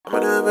I'm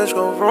in that bitch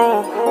gon'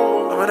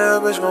 roll. I'm in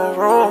that bitch gon'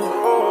 roll.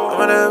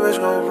 I'm in that bitch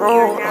gon'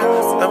 roll.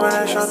 I'm in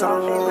that shot to the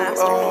roof.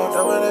 Oh,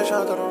 I'm in that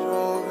shot to the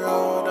roof.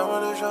 Yo, I'm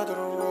in that shot to the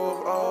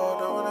roof.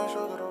 Oh, I'm in that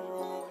shot to the roof.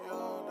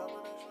 Yo, I'm in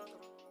that shot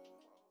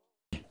to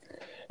the roof.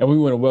 And we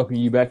want to welcome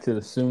you back to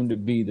the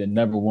soon-to-be the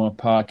number one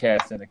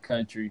podcast in the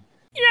country.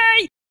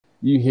 Yay!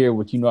 You hear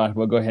what you know.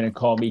 Well, go ahead and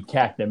call me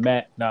Captain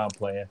Matt. No, I'm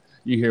playing.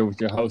 You hear with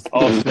your host,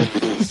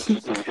 Austin.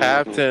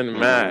 Captain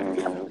Mac.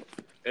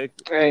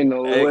 Ain't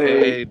no AKA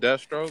way.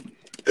 Deathstroke.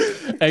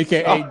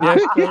 a.k.a.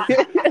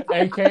 Deathstroke,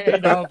 a.k.a.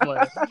 No, I'm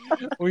playing.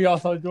 We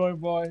also joined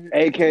by...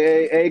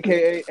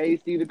 AKA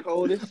AC the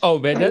coldest. Oh,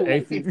 man, that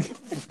AC...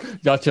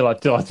 Y'all chill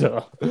out. And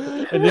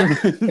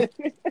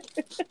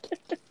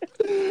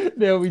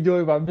then we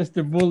joined by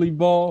Mr. Bully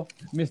Ball,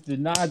 Mr.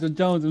 Nigel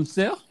Jones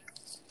himself.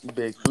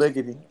 Big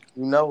flickety.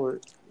 You know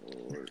it.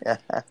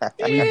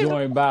 We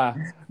joined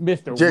by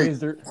Mr.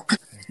 Wizard,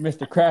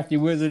 Mr. Crafty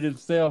Wizard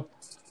himself,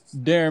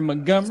 Darren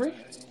Montgomery.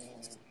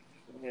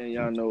 Man,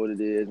 y'all know what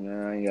it is,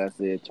 man. I ain't gotta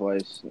say it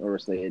twice or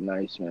say it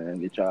nice, man.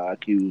 Get y'all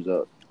IQs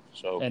up.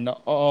 So And the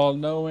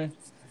all-knowing.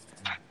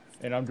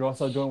 And I'm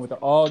also joined with the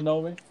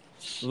all-knowing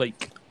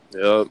Lake.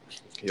 Yep.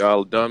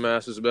 Y'all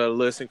dumbasses better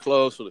listen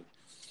closely.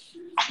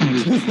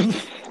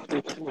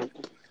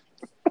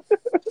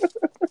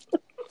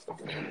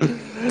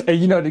 And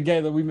you know,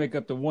 together we make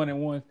up the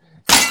 1-and-1.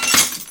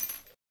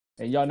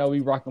 And y'all know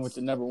we rocking with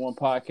the number one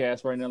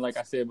podcast right now, like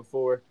I said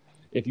before.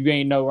 If you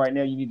ain't know right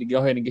now, you need to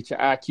go ahead and get your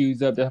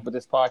IQs up. That's what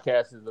this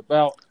podcast is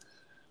about.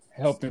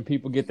 Helping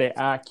people get their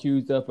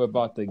IQs up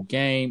about the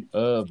game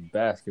of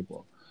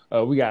basketball.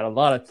 We got a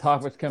lot of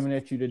topics coming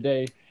at you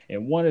today.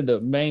 And one of the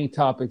main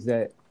topics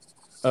that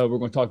we're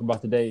going to talk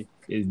about today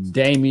is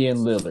Damian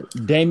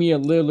Lillard.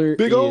 Damian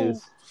Lillard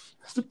is...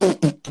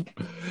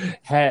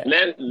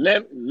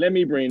 Let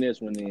me bring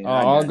this one in.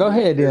 Oh, go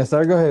ahead then,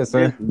 sir. Go ahead,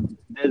 sir.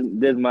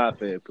 This my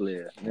favorite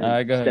player. All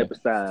right, go ahead. Step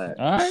aside.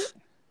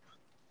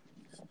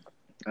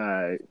 All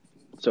right.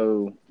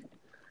 So,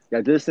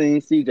 I just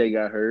seen CJ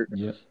got hurt.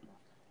 Yep.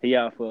 He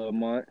out for a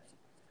month.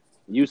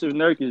 Yusuf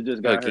Nurkic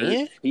just got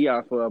Again? hurt. He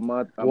out for a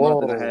month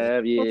and a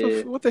half.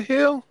 Yeah. What the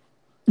hell?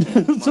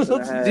 Month and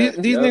a half.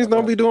 These niggas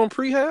don't be doing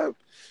prehab?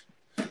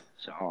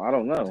 So, I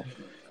don't know.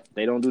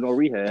 They don't do no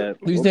rehab.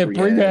 You said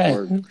prehab.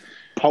 Or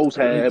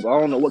post-hab. I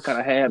don't know what kind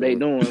of hab they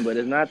doing, but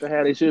it's not the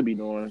hab they should be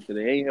doing because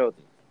they ain't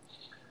healthy.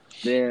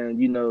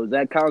 Then,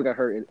 Zach Kyle got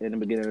hurt in the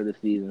beginning of the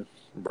season.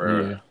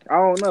 Bruh. Yeah. I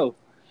don't know.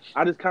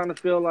 I just kind of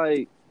feel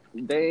like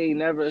they ain't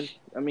never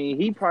 – I mean,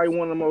 he probably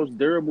one of the most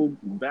durable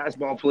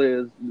basketball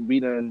players we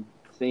done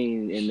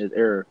seen in this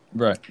era.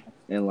 Right.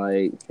 And,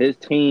 like, his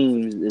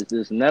team is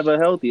just never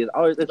healthy.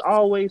 It's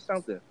always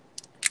something.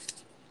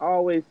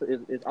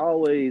 It's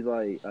always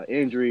like an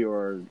injury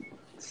or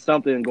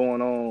something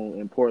going on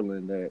in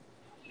Portland that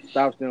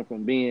stops them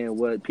from being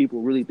what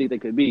people really think they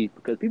could be.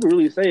 Because people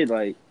really say,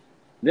 like,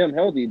 them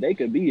healthy, they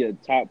could be a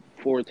top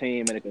 4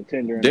 team and a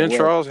contender. Didn't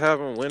Charles have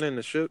him winning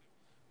the ship?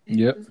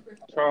 Yep.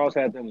 Charles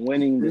had them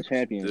winning the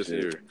championship This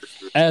year.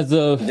 As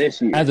of this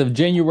year. As of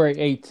January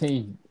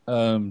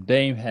 18th,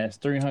 Dame has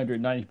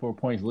 394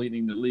 points,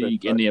 leading the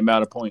league in the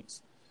amount of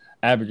points,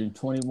 averaging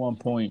 28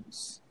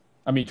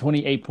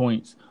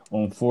 points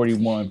on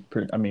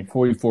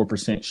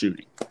 44%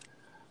 shooting.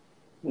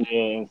 Yeah,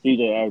 and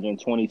CJ averaging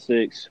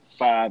 26,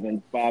 5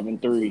 and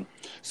 3.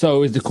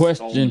 So is the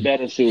question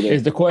better shooter.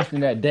 Is the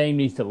question that Dame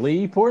needs to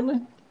leave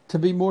Portland to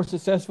be more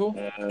successful,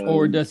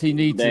 or does he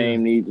need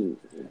to?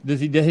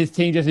 Does his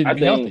team just need to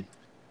be healthy?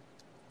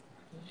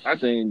 I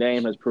think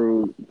Dame has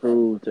proved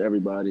to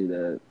everybody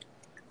that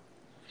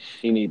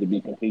he needs to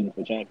be competing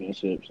for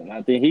championships, and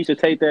I think he should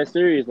take that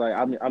serious. Like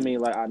I mean,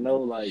 like I know,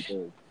 like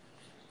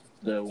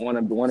the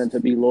wanting to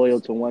be loyal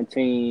to one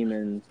team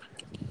and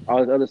all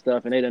this other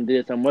stuff, and they done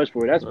did so much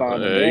for it. That's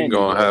fine. He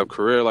gonna have a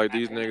career like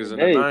these niggas in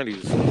the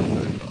 90s.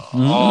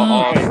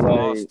 All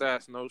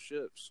stats, no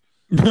ships.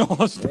 No,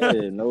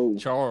 no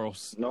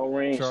Charles. No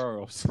rings.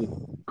 Charles.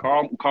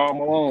 Karl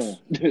Malone.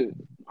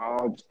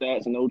 All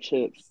stats, no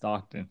chips.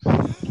 Stockton.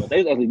 But they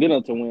was actually good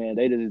enough to win.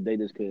 They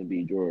just couldn't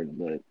beat Jordan.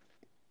 But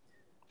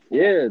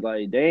yeah,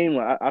 like Dame,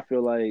 I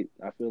feel like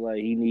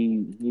he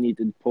need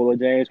to pull a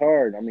James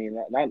Harden. I mean,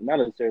 not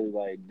necessarily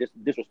like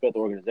disrespect the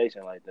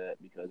organization like that,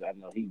 because I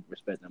know he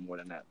respects them more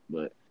than that.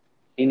 But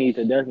he needs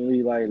to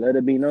definitely like let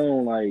it be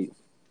known, like,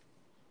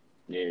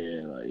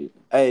 yeah, like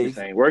this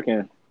ain't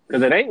working.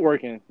 Because it ain't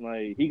working.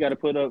 Like, he got to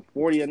put up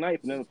 40 a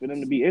night for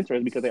them to be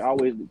interested because they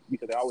always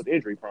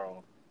injury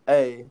prone.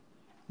 Hey.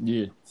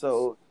 Yeah.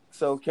 So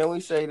can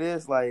we say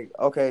this? Like,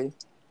 okay,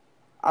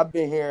 I've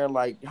been hearing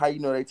like how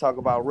they talk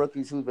about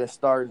rookies who've been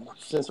starting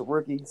since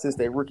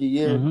their rookie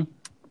year. Mm-hmm.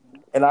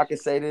 And I can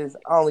say this,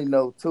 I only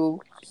know 2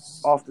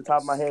 off the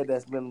top of my head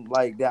that's been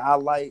like that I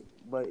like,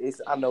 but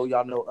I know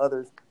y'all know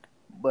others.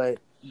 But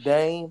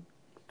Dame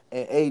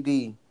and AD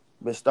been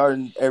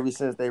starting ever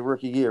since their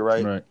rookie year,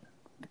 right? Right.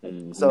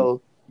 Mm-hmm.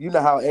 So you know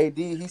how AD,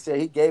 he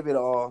said he gave it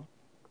all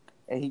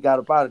and he got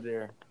up out of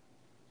there.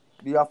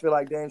 Do y'all feel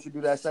like Dame should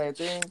do that same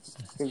thing?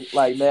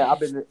 Like, man,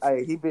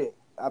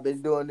 I've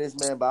been doing this,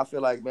 man, but I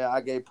feel like, man,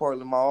 I gave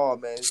Portland my all,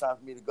 man. It's time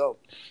for me to go.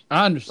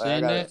 I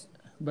understand that,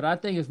 but I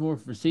think it's more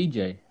for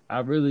CJ.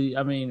 I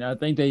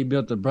think they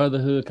built the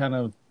brotherhood kind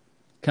of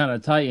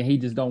tight, and he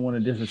just don't want to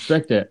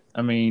disrespect that.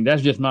 I mean,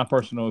 that's just my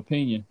personal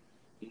opinion.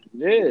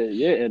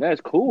 Yeah, and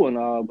that's cool and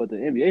all, but the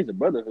NBA's a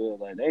brotherhood.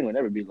 Like, they ain't gonna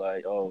never be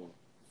like, oh,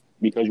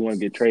 because you want to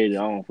get traded,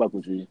 I don't fuck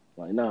with you.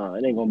 Like, nah,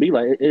 it ain't gonna be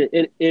like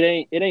it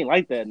ain't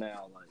like that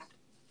now. Like,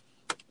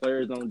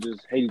 players don't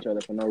just hate each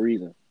other for no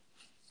reason.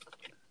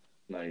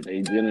 Like,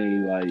 they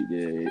generally like,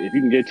 yeah, if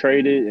you can get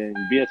traded and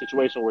be in a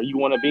situation where you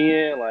want to be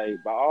in,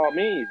 like, by all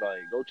means,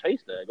 like, go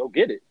chase that, go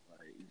get it,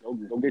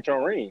 like, go get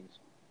your rings.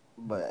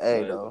 But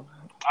hey, though,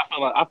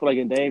 I feel like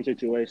in Dame's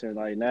situation,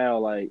 like now,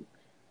 like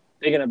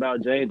thinking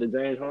about the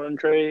James Harden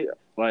trade,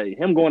 like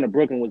him going to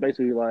Brooklyn was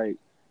basically like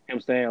him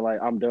saying like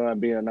I'm done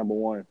being a number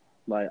one.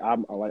 Like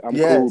I'm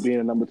cool being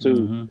a number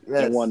two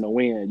and wanting to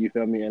win. You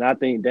feel me? And I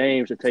think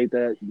Dame should take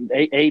that.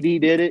 AD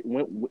did it.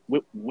 Went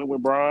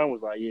with Brian.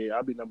 Was like, yeah,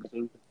 I'll be number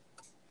two.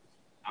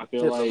 I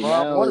feel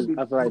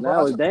like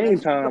now it's Dame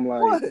time.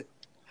 Like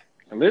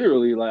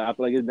literally, like I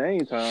feel like it's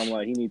Dame time.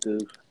 Like he need to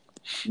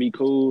be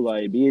cool.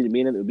 Like be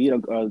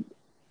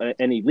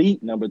an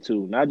elite number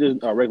two, not just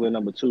a regular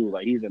number two.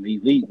 Like he's an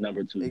elite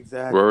number two.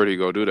 Exactly. Where would he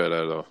go do that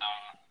at though?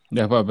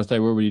 Yeah, I was say,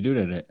 where would he do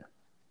that at?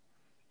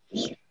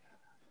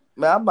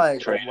 Man, I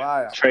might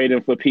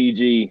trading for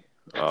PG.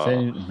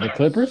 The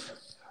Clippers?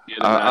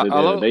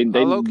 They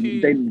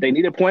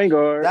need a point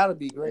guard. That'd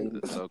be great.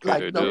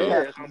 Okay, that's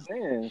what I'm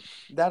saying.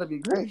 That'd be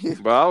great.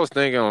 But I was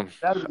thinking,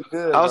 that'd be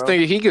good. I was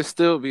thinking he could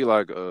still be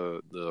like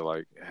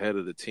the head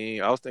of the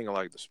team. I was thinking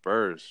like the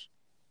Spurs.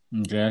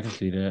 Okay, I can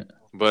see that.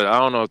 But I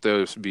don't know if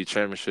they'll be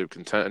championship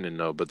contending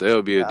though. But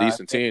they'll be a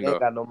decent team though. They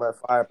got no more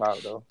firepower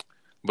though.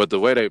 But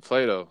the way they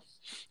play though,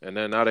 and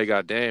then now they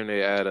got Dame.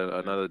 They add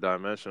another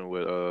dimension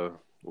with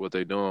what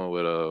they doing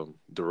with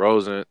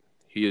DeRozan.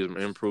 He is an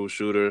improved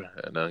shooter,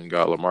 and then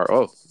got Lamar.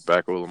 Oh,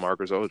 back with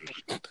LaMarcus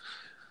Aldridge.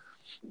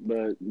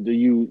 But do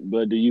you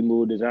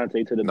move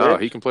DeJounte to the No,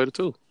 bench? he can play the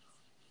two.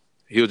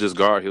 He'll just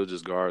guard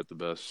the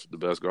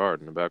best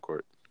guard in the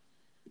backcourt.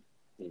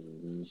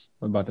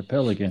 What about the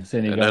Pelicans?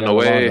 And then the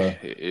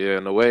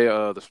way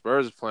the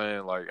Spurs is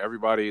playing, like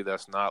everybody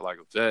that's not like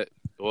a vet,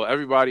 well,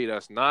 everybody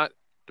that's not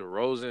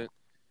DeRozan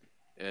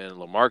and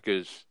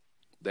LaMarcus,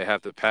 they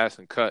have to pass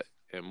and cut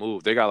and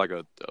move. They got like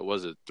I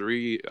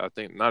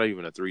think not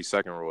even a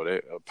 3-second rule.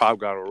 Pop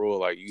got a rule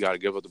like you got to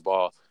give up the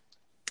ball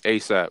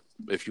ASAP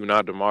if you're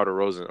not DeMar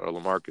DeRozan or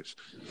LaMarcus.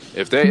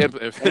 If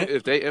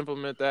they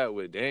implement that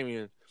with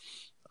Damian,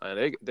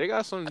 they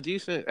got some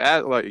decent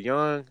like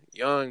young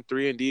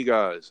 3-and-D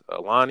guys.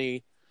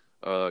 Lonnie,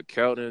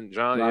 Keldon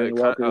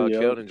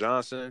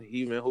Johnson,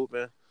 he been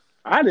hooping.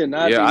 I did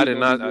not. Yeah, I did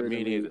not. I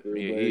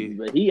mean,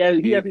 but he has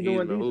been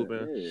doing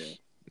hooping. Yeah.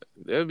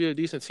 They'll be a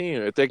decent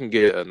team if they can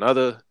get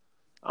another.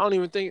 I don't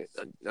even think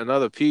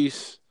another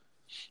piece,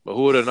 but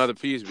who would another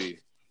piece be?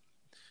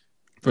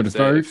 For the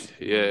Spurs?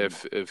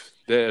 If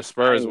the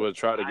Spurs would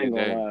try to get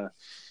Dame.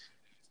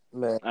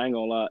 Man, I ain't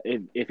gonna lie.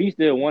 If he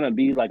still want to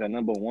be like a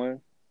number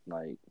one,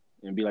 like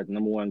and be like the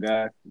number one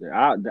guy,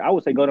 I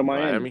would say go to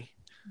Miami.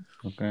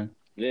 Okay.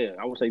 Yeah,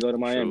 I would say go to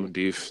Miami.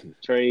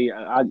 Trade.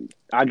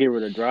 I get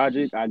rid of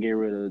Dragic. I get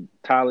rid of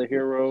Tyler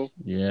Hero.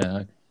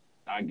 Yeah.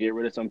 I get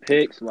rid of some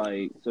picks,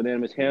 like so.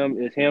 Then it's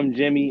him,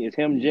 Jimmy,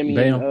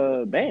 Bam.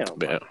 and Bam.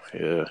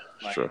 Yeah,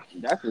 like, sure.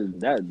 That's a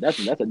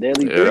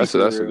deadly. Yeah, that's a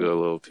good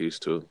little piece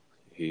too.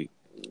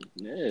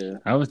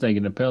 I was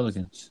thinking the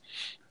Pelicans.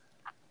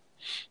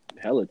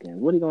 What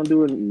are you gonna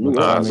do in New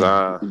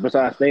Orleans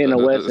besides stay in the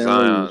West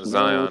and lose?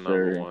 Zion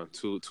number one.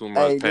 Too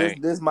much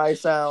pain. This might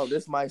sound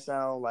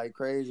like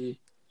crazy.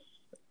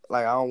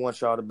 Like I don't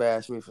want y'all to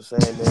bash me for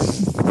saying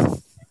this,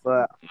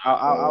 but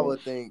I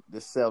would think the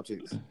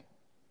Celtics.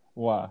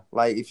 Why?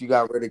 Like if you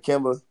got rid of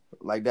Kemba,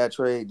 like that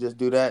trade, just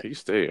do that. He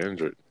stayed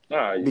injured.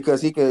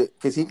 Because he can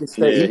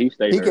stay.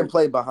 He can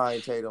play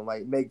behind Tatum,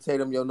 like make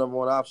Tatum your number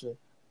one option.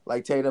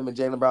 Like Tatum and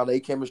Jaylen Brown,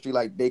 they chemistry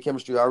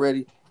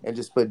already, and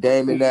just put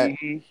Dame in that.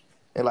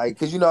 And like,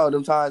 cause you know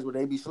them times where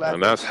they be slacking.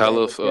 And that's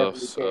hella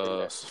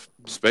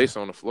space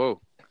on the floor.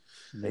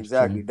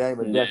 Exactly, Dame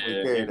would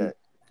definitely carry that.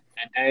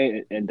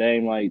 And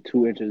Dame like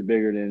 2 inches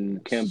bigger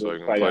than Kemba. So he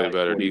can play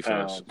better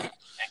defense.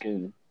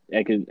 And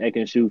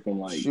can shoot from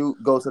like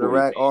go to the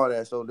rack, all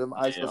that. So them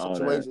ISO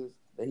situations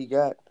that he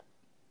got,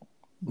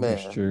 man,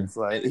 it's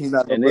like he's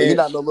not no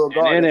little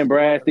guard. And then in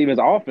Brad Stevens'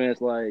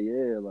 offense, like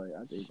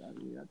I think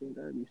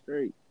that'd be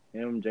straight.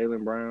 Him,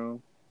 Jaylen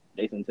Brown,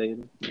 Jason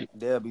Tatum.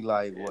 They'll be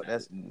like, "What?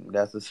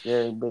 That's a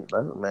scary bit,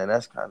 man.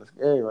 That's kind of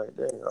scary right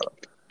there."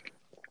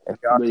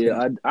 But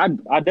yeah, I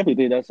definitely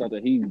think that's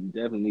something he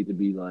definitely needs to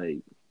be like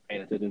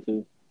paying attention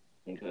to.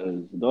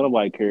 Because don't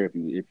nobody care if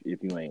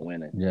you ain't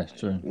winning. Yes,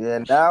 true. Yeah,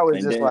 now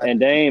it's just like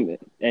Dame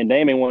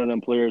ain't one of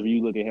them players where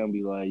you look at him and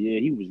be like,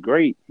 yeah, he was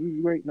great.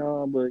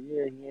 No, but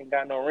yeah, he ain't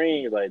got no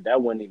ring. Like that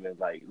wouldn't even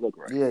like look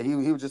right. Yeah, he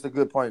was just a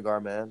good point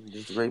guard, man.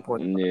 Just a great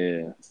point guard.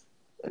 Yeah.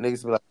 And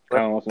niggas be like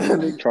on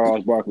some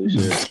Charles Barkley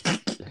shit.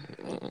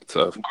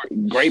 Tough.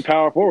 Great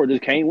power forward,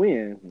 just can't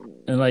win.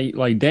 And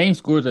like Dame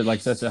scores at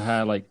like such a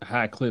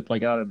high clip.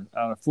 Like out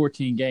of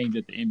 14 games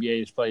that the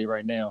NBA is playing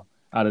right now,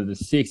 out of the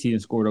 6 he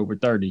scored over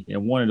 30,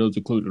 and one of those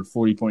included a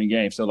 40-point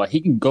game. So like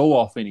he can go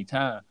off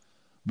anytime,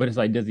 but it's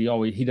like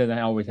he doesn't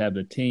always have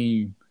the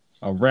team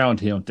around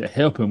him to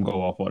help him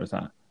go off all the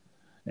time,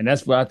 and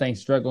that's what I think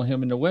struggling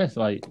him in the West.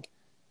 Like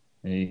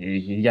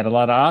he got a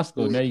lot of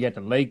obstacles. Now you got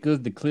the Lakers,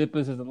 the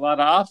Clippers. There's a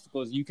lot of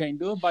obstacles. You can't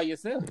do it by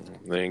yourself.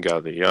 They ain't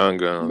got the young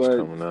guns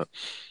coming up.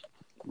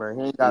 Bro,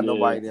 he ain't got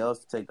nobody else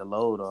to take the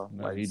load off.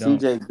 No, Like he don't.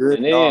 CJ good,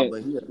 And then,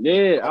 but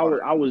he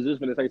I was just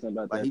gonna say something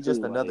about like that. he's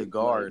just too. another Like,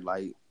 guard.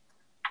 Like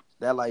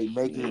that, like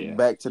make Yeah. it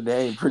back to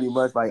Dame pretty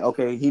much. Like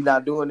okay, he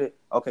not doing it.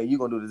 Okay, you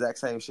gonna do the exact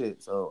same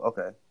shit. So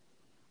okay.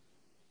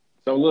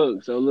 So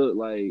look,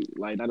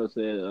 like Nato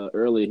said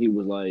earlier, he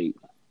was like,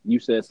 you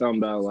said something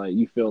about like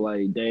you feel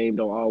like Dame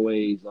don't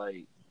always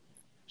like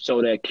show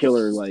that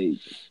killer like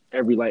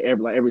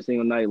every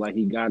single night like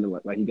he got to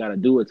he got to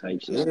do it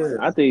type shit. Yeah.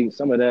 I think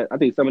some of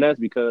that's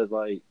because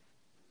like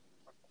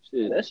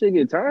shit that shit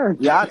get tired.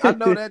 Yeah, I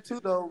know that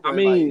too though. But I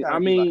I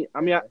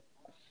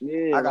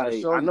gotta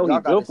show you. I know Y'all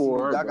he built for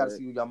y'all her. gotta But,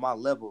 see y'all my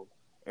level.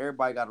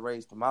 Everybody got to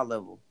raise to my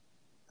level.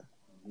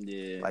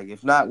 yeah, Like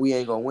if not, we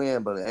ain't gonna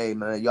win. But hey,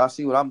 man, y'all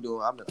see what I'm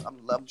doing?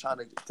 I'm trying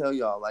to tell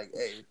y'all like,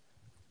 hey,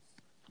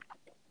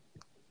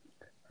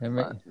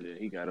 yeah,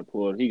 he gotta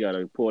pull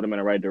them in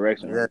the right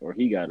direction, Yeah. or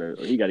he gotta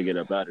get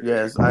up out of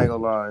there. yes, I ain't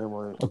gonna lie. I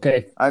ain't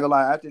Okay, gonna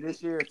lie. After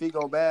this year, if he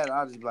go bad,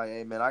 I'll just be like,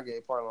 hey, man, I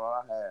gave Portland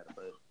all I had.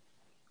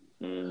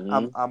 But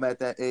Mhm. I'm at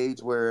that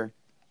age where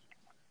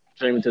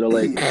Streaming to the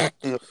Lakers.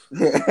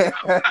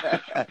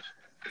 I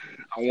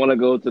want to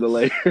go to the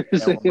Lakers.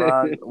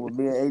 with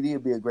me and AD,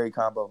 it'd be a great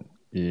combo.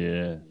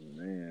 yeah.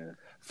 Man,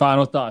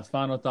 Final thoughts.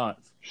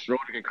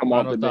 Schroeder can come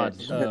off Final the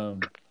thoughts.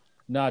 bench.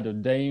 Nigel,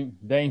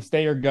 Dame,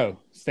 stay or go.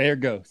 Stay or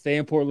go. Stay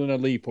in Portland or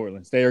leave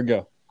Portland. Stay or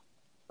go.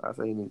 I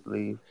say he needs to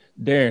leave.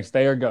 Darren,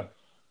 stay or go.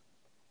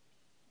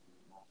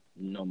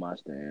 You know my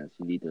stance.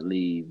 He need to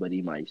leave, but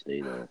he might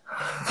stay though.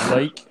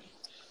 Blake.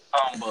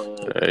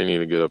 They need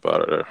to get up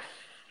out of there.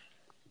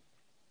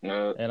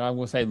 And I'm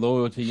going to say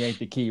loyalty ain't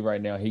the key right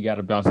now. He got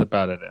to bounce up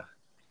out of there.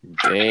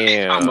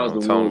 Damn,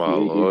 I'm talking about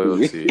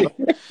loyalty.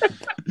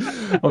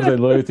 I'm saying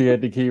loyalty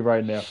ain't the key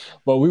right now.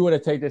 But we want to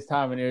take this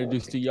time and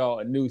introduce to y'all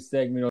a new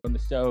segment on the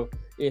show.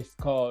 It's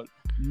called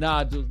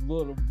Nigel's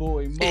Little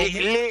Boy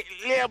Moment.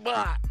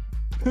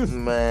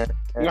 Man.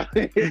 Yeah,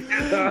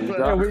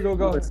 we're going to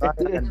go.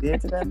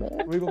 Did to that, man?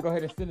 We're going to go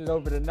ahead and send it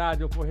over to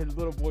Nigel for his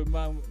little boy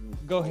moment.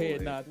 Go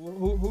ahead, Nigel.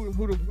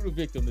 Who the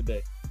victim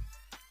today?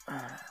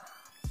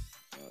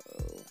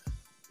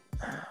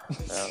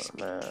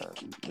 Man.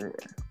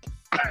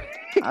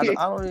 I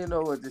don't even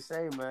know what to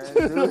say, man.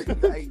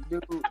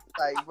 Dude,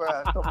 like,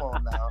 bro, come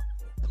on now.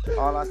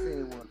 All I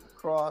seen was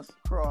cross,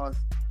 pro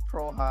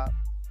hop,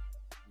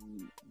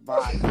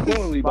 body.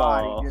 Bully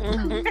ball.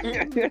 Who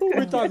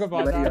we talking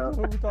about, Nigel?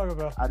 Who we talking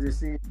about? I just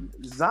see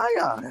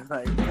Zion.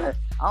 Like, I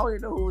don't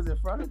even know who was in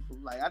front of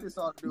him. Like, I just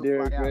saw the dude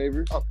Derek fly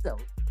Favors. out. Oh, no.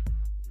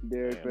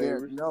 Derek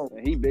Derek, Favors. no.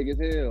 And he big as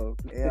hell.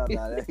 Yeah,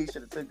 nah, he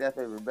should have took that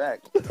favor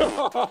back.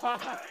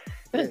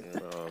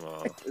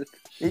 No.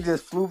 He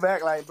just flew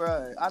back like,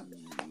 bro.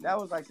 That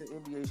was like some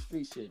NBA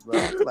street shit, bro.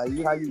 Like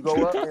how you go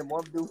up and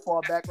one dude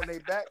fall back on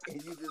their back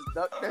and you just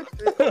duck that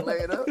shit and lay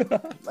it up.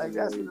 Like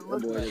that's what it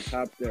looked That boy like. just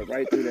hopped that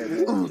right through that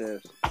man's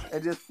chest.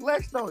 And just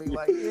flexed on him,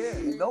 like yeah.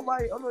 And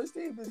nobody on his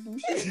team didn't do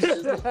shit. He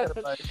just looked at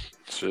him like,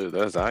 Shit,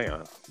 that's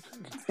Zion.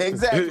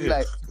 exactly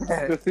like.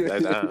 That's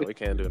Zion. We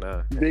can't do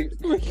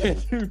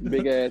that.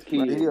 Big ass kid.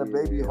 Like, he a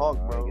baby hawk,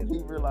 bro.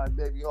 He realized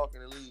baby hawk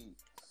in the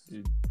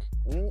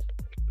league.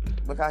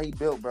 Look how he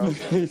built, bro.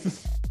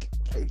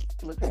 Hey,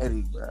 look at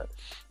him, bro.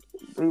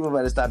 People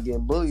better stop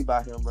getting bullied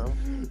by him, bro.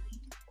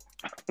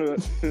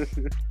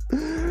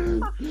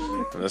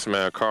 This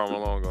man Karl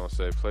Malone gonna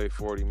say play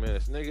 40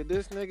 minutes. Nigga,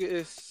 this nigga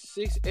is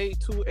 6'8",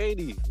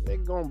 280.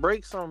 Nigga gonna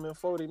break something in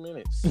 40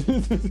 minutes.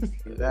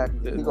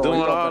 Exactly. Doing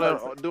all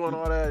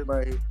that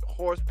right.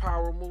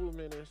 horsepower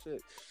movement and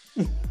shit.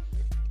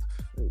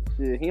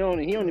 Shit, he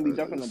only be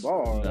dunking the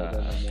ball.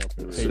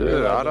 Shit,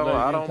 I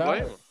don't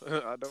blame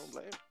him. I don't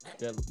blame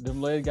him.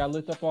 Them legs got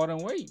lift up all them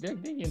weight. They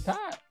getting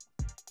tired.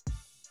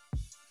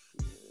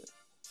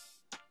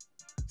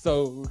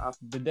 So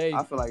today,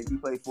 I feel like if he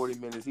play 40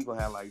 minutes, he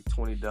gonna have like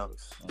 20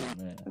 dunks.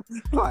 oh man,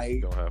 He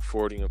gonna have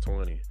 40 and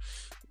 20.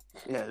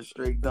 Yeah,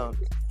 straight dunks.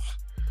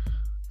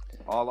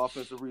 All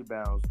offensive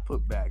rebounds,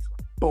 putbacks,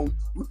 boom.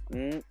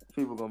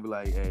 People gonna be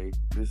like, "Hey,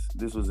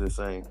 this was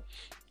insane."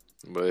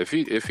 But if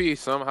he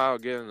somehow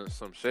get in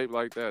some shape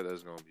like that,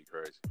 that's gonna be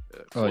crazy.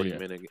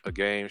 40-minute a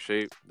game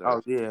shape.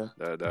 That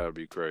would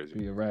be crazy.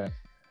 you're right.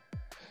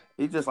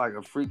 He's just like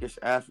a freakish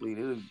athlete.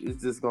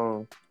 It's just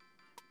gonna.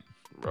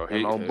 Bro,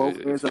 On both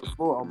ends of the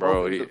floor.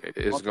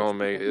 It's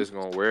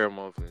gonna wear him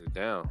off and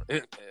down.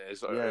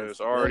 It's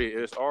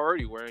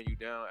already wearing you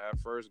down at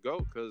first go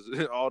because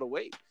all the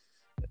weight.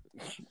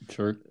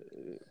 True.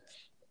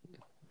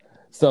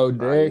 So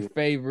Derek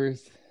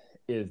Favors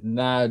is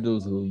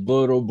Nigel's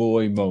little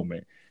boy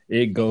moment.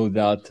 It goes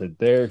out to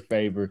Derek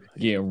Favor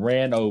getting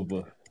ran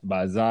over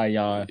by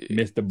Zion,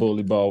 Mr.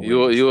 Bully Ball.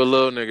 You a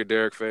little nigga,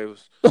 Derek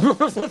Favors.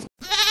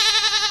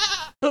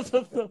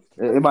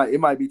 It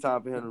might be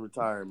time for him to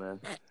retire, man.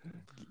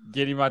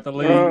 Get him out the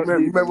league.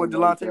 Remember when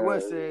Delonte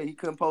West said he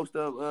couldn't post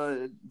up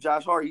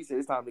Josh Hart? He said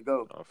it's time to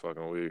go. I'm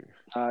fucking weak.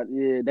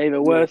 Yeah, David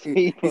West.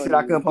 He said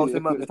I couldn't post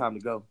him up. It's time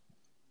to go.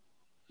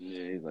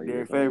 Yeah, he's like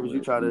Derek Favors, you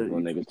try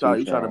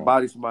to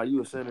body somebody.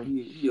 You a center.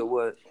 He a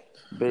what?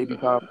 Baby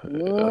power.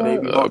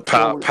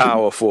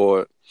 Power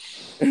forward.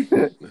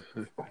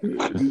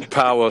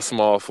 Power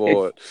small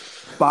forward.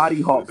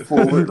 Body hawk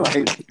forward.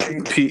 Like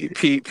PS. Big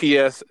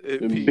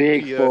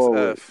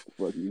PSF.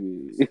 forward.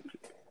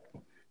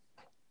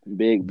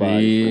 Big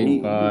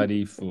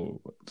body forward.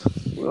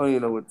 We don't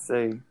even know what to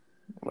say.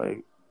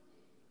 Like,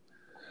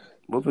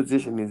 what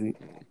position is he?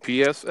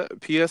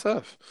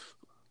 PSF.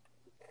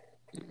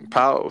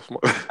 Power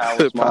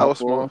small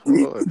forward.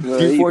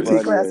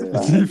 G14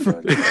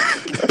 classified.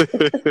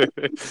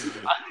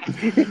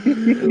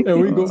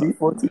 And we go.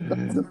 G14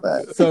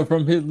 classified. So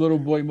from his little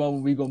boy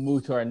moment, we gonna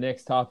move to our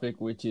next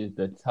topic, which is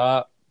the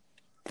top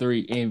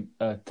three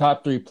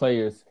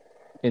players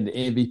in the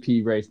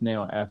MVP race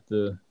now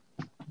after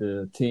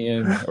the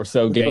 10 or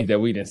so games that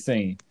we done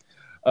seen.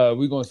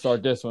 We're gonna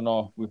start this one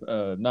off with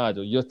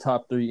Nigel. Your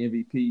top 3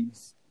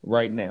 MVPs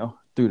right now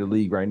through the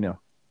league right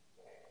now.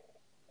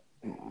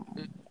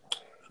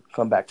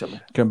 Come back to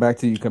me. Come back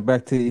to you.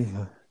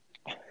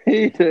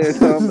 He said,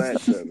 "Come back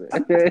to me."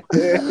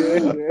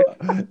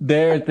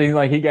 Darren thinks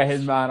like he got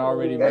his mind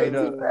already made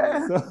up.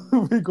 So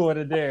we going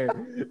to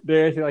Darren.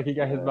 Darren thinks like he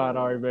got his mind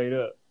already made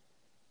up.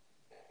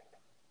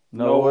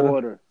 No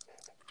order.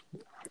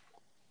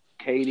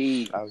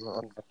 KD,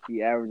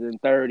 he averaging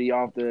 30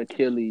 off the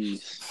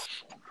Achilles,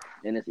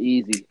 and it's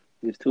easy.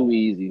 It's too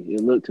easy.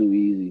 It looked too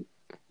easy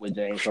with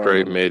James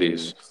Straight Harden.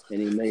 middies.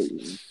 And he made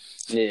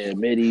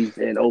middies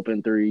and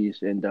open threes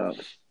and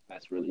dunks.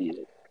 That's really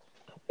it.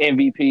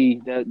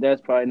 MVP,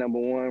 that's probably number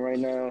 1 right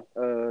now.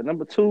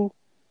 Number 2,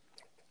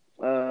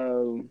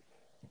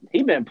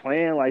 he been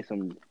playing like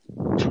some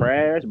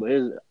trash, but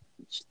his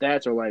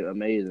stats are like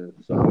amazing.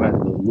 So I'm gonna have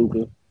to go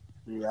Luka.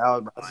 Yeah, I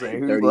was about to say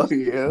who's lucky,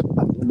 yeah.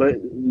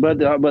 But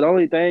the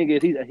only thing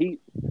is he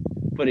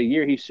for the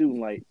year he's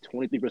shooting like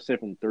 23%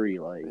 from 3.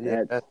 Like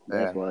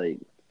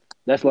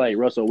that's like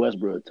Russell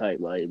Westbrook type.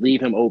 Like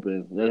leave him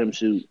open, let him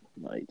shoot.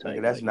 Like type.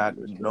 Nigga, that's like,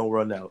 not no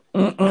run out.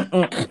 Leave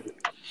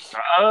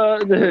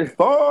him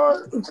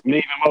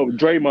open,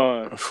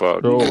 Draymond.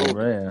 Fuck. Oh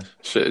man,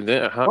 Shit.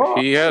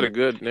 He had a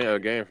good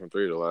game from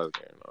 3 the last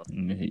game. Though.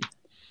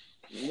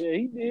 Yeah,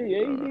 he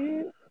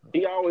did.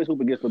 He always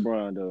hoop against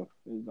LeBron though.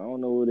 I don't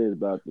know what it is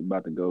about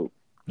the GOAT.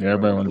 Yeah,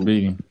 everybody wants to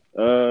beat him.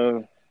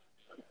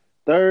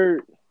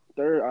 Third,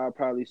 I'll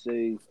probably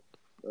say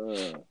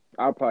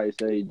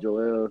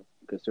Joel,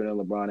 considering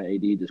LeBron and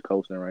AD just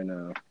coasting right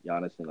now.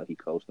 Giannis seems like he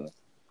coasting.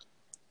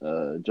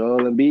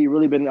 Joel Embiid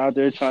really been out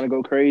there trying to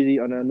go crazy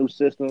under a new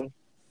system.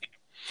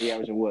 He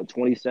averaging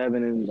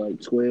 27 and like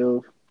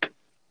 12,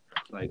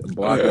 like a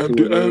block or 2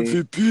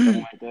 MVP.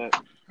 Something like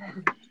that.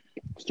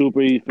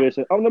 Super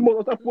efficient. I'm the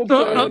most unstoppable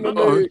player in the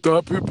league.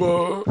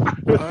 Unstoppable. I am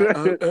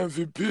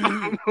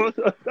MVP.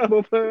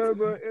 Unstoppable player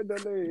in the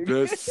league.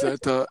 Best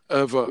center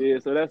ever. Yeah,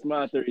 so that's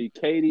my 3.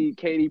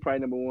 KD probably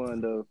number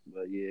 1 though.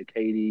 But yeah,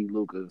 KD,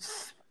 Luka,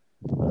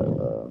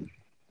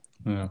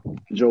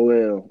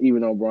 Joel.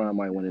 Even though Brian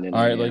might win it.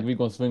 All right, like we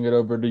gonna swing it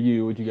over to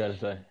you. What you got to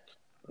say?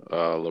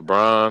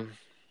 LeBron.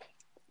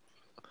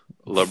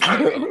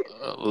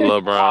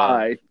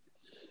 Why?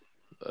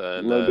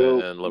 And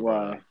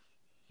LeBron.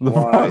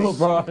 Why?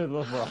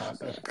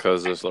 LeBron.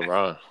 Because it's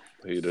LeBron.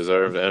 He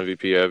deserves the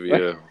MVP every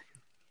year.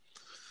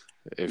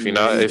 If he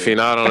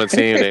not on the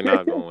team, they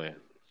not gonna win.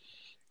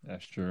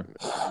 That's true.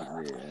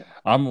 Yeah.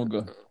 I'm gonna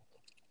go.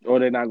 Or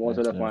they're not going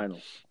to the final.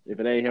 If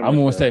it ain't him, I'm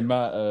gonna say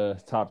my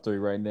top 3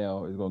 right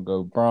now is gonna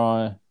go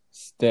Bron,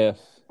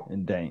 Steph,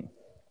 and Dame.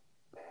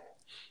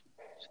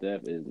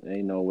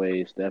 Ain't no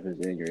way Steph is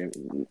injured.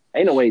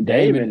 Ain't no way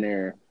Dame in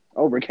there.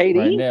 Over KD?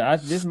 Right now,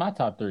 this is my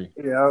top 3.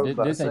 Yeah,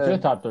 this ain't your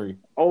top 3.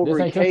 Over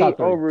this ain't K, your top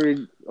 3.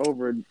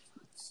 over.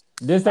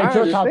 This ain't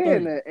your top 3.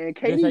 That. And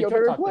KD your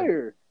favorite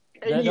player.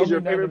 KD is your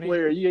favorite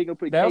player. You ain't gonna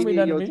put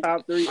KD in your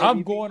top 3.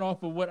 I'm going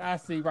off of what I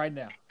see right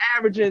now.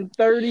 Averaging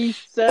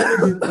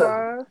 37 and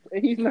 5,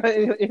 and he's not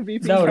in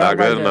MVP. No, not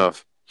good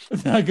enough.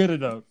 It's not good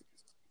enough.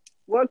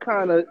 What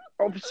kind of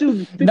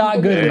shooting?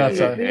 Not good enough,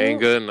 sir. Ain't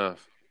good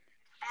enough.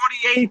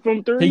 48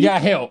 from 3. He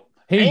got help.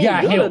 He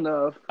got help.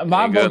 Enough.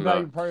 My vote not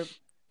even perfect.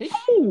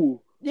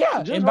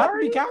 Yeah, just it might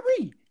be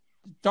Kyrie.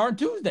 Starting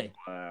Tuesday.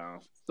 Wow.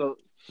 So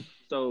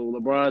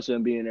LeBron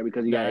shouldn't be in there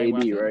because he got AD,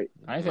 right?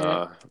 I ain't saying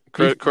that.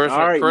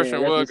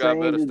 Christian Wood got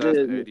better stats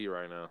than AD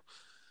right now.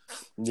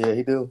 Yeah,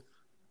 he do.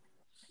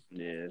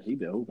 Yeah, he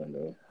been hooping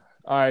though.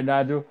 All right,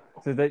 Nigel.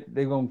 So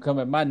they gonna come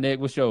at my neck.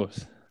 What's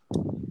yours?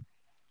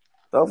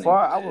 So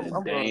far,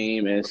 I'm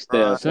Dame and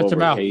Steph over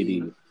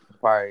KD.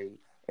 Probably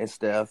and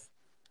Steph.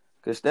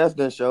 Because Steph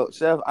didn't show.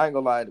 Steph, I ain't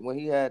gonna lie. When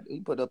he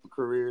put up a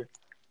career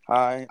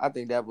high, I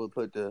think that would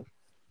put the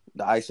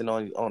icing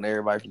on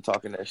everybody from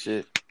talking that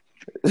shit.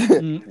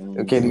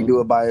 Can he do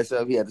it by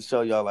himself? He had to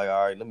show y'all, like,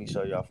 all right, let me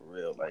show y'all for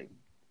real. Like,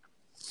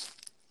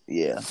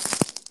 yeah.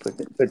 Put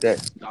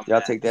that.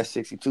 Y'all take that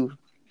 62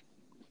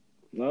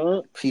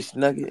 piece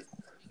nugget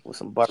with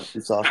some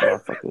barbecue sauce,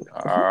 motherfucker.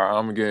 All right,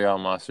 I'm gonna get y'all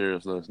my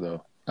serious list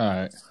though. All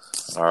right.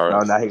 All right. No,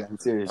 now he got the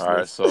serious All right.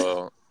 list.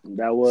 So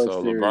That was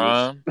serious.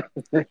 LeBron.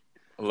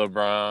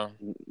 LeBron.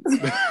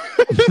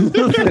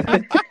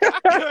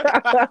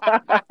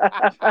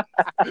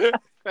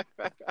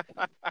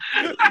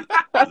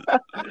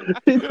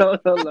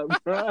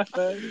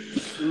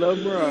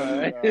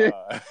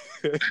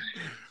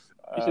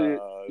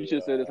 You should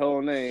have said his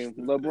whole name.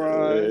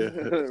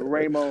 LeBron,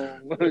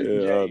 Raymond,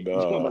 James.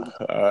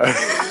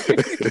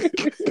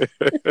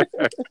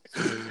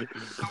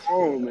 Come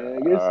on, man.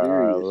 Get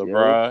serious,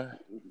 LeBron.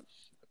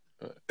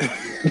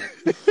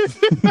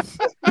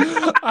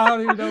 I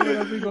don't even know what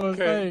else we gonna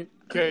say.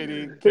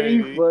 Katie. And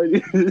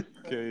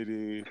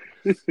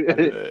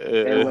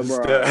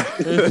LeBron.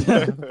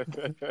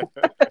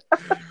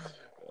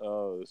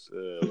 Oh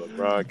shit,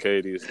 LeBron,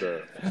 Katie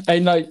stuff. Hey,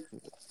 no.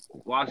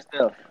 Watch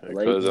Steph.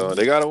 Because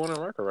they got a winning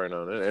record right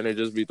now, and they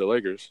just beat the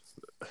Lakers.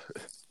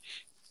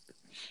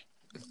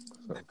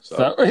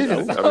 So, I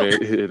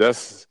mean,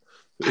 that's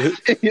hey,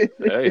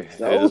 they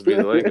just beat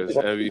the Lakers.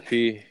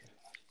 MVP.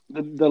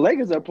 The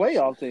Lakers are a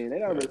playoff team. They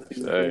not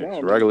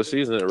really regular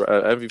season.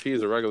 MVP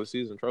is a regular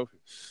season trophy.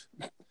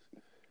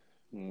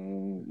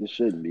 It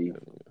shouldn't be.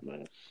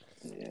 But,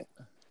 yeah.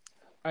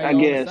 Hey, I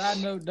guess. On a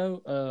side note,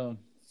 though,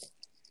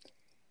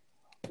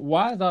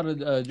 why is all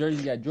the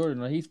jerseys got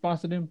Jordan? He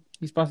sponsored them.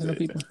 He sponsored them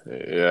people.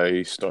 Yeah,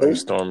 he's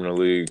storming the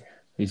league.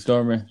 He's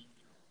storming.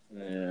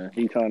 Yeah,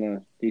 he trying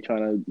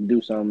to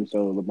do something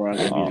so LeBron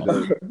can get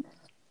good.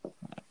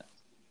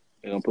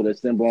 They're gonna put a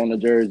symbol on the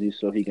jersey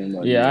so he can.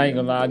 I ain't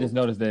gonna lie. I just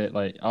noticed that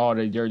like all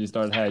the jerseys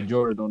started had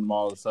Jordan on them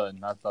all of a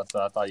sudden. I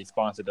thought he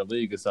sponsored the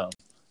league or something.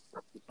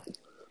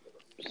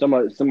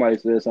 Somebody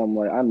said something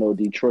like, "I know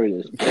Detroit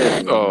is."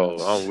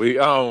 I'm weak.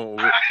 I'm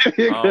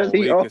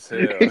weak as hell.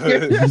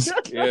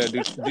 Yeah,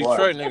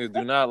 Detroit niggas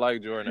do not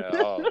like Jordan at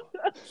all.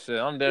 Shit,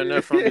 I'm down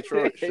there from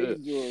Detroit. Shit.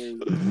 Yeah,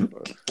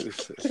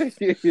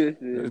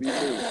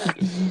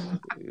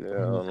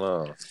 I don't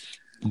know.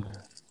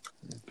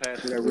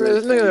 This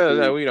nigga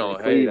that we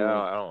don't hate.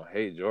 I don't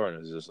hate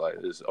Jordan. It's just like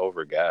it's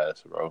over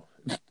gas, bro.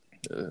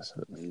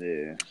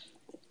 Yeah.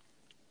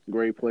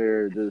 Great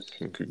player, just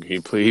he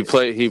played. He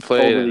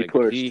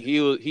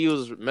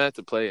was meant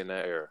to play in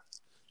that era.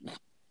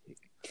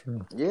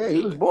 True. Yeah, he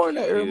was born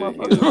that era,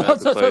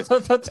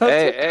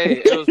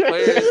 Hey, it was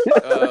players.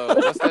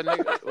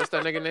 What's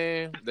that nigga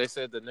name? They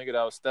said the nigga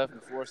that was Steph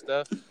before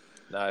Steph.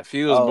 Nah, if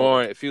he was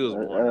born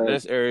in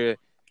this area,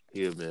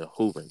 he'd have been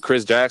hooping.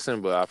 Chris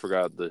Jackson, but I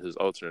forgot his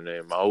alternate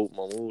name.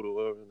 Mahmoud or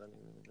whatever.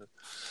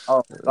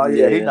 Oh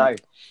yeah, he nice.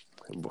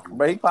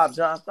 But he popped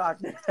John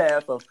Stockton's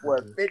ass for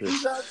 50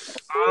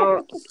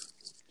 something.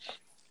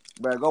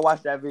 Bro, go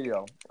watch that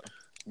video.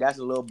 That's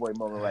a little boy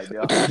moment right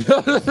there.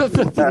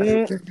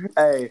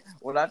 Hey,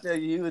 when I tell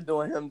you he was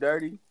doing him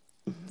dirty,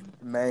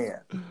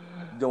 man,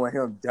 doing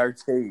him dirty.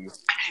 He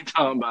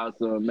talking about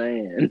some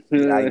man.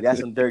 Like that's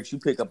some dirt you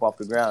pick up off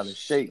the ground and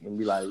shake and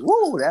be like,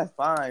 "Woo, that's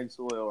fine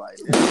soil right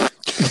there."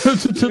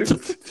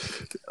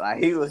 Like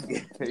he was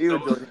doing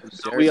him dirty.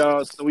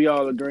 So we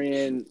all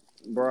agreeing.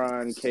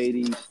 Brian,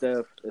 Katie,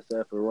 Steph,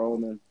 except for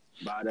Roman.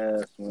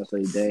 Badass. When I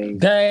say Dame.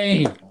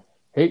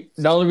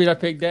 The only reason I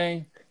picked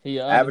Dame,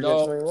 he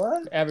averaging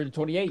 21? Averaging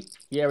 28.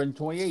 He averaging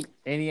 28,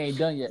 and he ain't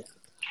done yet.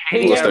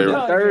 He averaging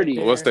 30.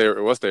 What's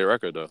their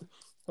record though?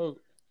 Who?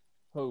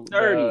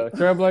 30.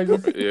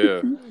 Trailblazers?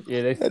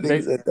 Yeah, they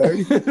said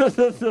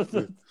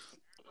 30.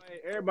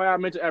 Everybody I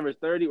mentioned average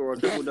 30 or a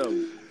triple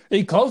double.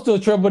 He close to a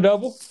triple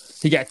double.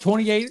 He got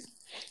 28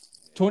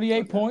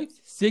 points.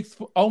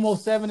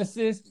 Almost 7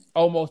 assists,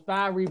 almost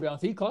 5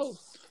 rebounds. He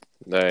close.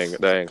 That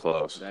ain't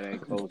close. That ain't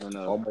close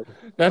enough.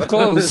 That's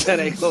close. That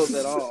ain't close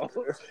at all.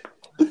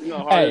 You know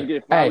how hard to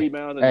get 5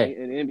 rebounds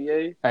in the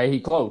NBA? Hey, he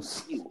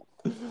close.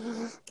 I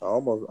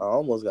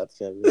almost got the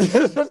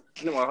championship.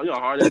 You know how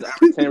hard it is to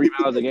average 10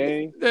 rebounds a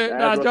game?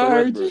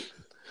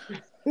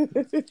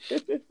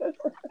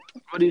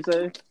 What do you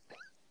say?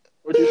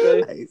 What you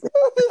say?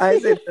 I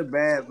ain't say that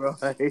bad, bro.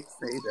 I ain't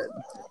say that.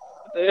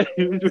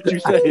 What you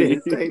say? I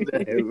didn't say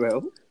that,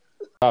 bro.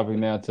 Topic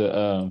now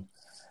to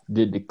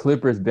did the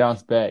Clippers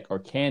bounce back or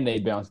can they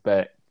bounce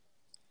back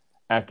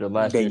after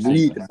last year's season?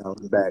 They need to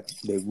bounce back.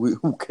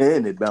 Who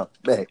can they bounce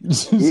back?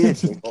 Yeah,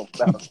 they gonna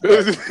bounce back.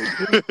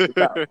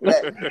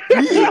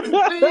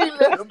 Please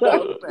let them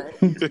bounce back.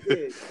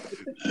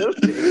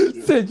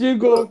 Since you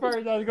going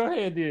first, I'll go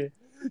ahead then.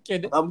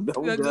 I'm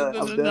done.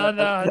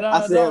 No.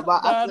 I said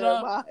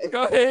bye.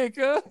 Go ahead,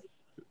 cuz.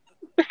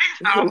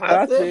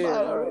 I said bye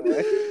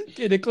already.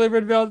 Can the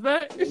Clippers bounce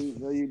back?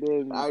 No, you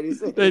didn't. I already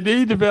said They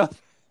need to bounce.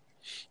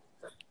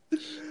 They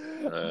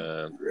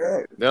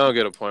don't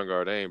get a point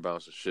guard. They ain't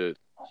bouncing shit.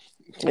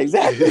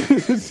 Exactly.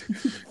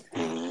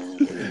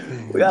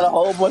 We got a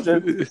whole bunch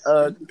of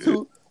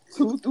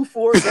 2 through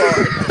 4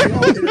 guards. They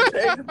all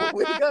interchangeable.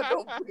 We ain't got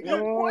no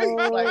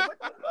points. Like, what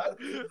the fuck?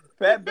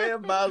 Pat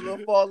Bev might as well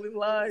fall in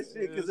line,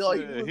 shit, because all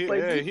he do is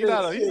play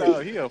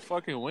defense. He a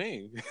fucking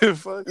wing.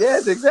 Fuck.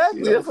 Yes,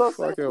 exactly. He a That's what I'm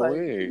saying. fucking Like,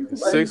 wing.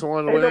 like,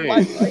 6'1"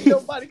 ain't wing.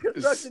 nobody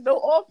constructing no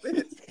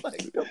offense.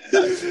 Like,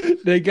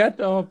 They got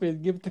the offense.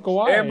 Give it to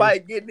Kawhi. everybody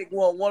getting it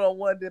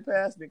one-on-one, then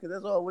passing it, because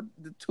that's all what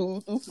the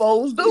 2 through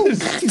 4s do.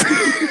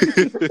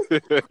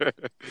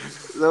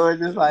 So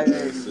it's just like,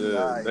 hey,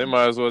 Shit, they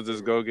might as well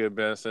just go get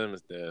Ben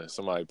Simmons then.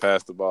 Somebody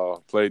pass the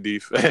ball, play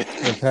defense.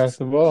 And pass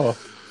the ball.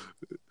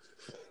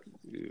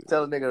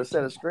 tell a nigga to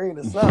set a screen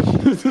or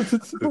something.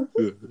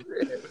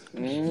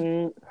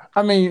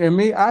 I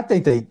mean, I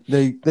think they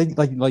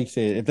like you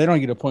said, if they don't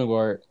get a point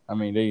guard, I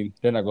mean,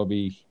 they're not going to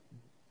be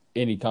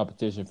any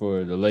competition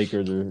for the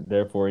Lakers or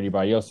therefore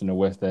anybody else in the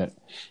West that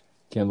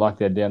can lock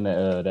that down,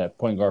 that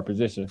point guard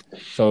position.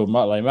 So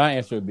my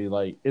answer would be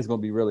like, it's going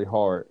to be really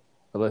hard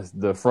unless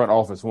the front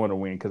office want to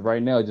win, because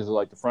right now it's just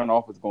like the front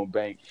office going to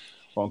bank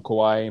on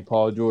Kawhi and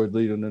Paul George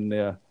leading them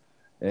there,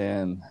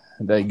 and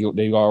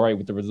they all right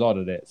with the result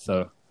of that.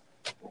 So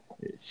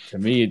to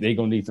me, they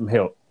going to need some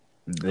help.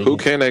 Who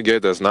can they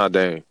get that's not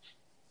Dame?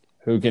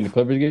 Who can the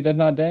Clippers get that's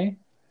not Dame?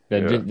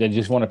 That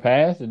just want to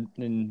pass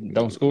and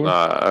don't score?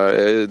 Nah,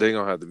 they going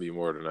to have to be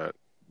more than that.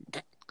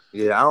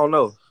 Yeah, I don't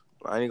know.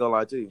 I ain't gonna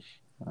lie to you.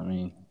 I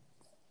mean,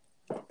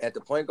 at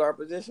the point guard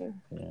position,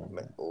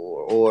 yeah.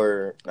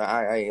 or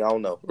I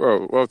don't know.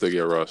 Bro, what if they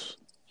get Russ?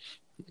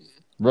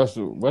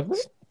 Russell Westbrook?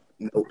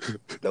 Nope.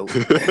 Nope.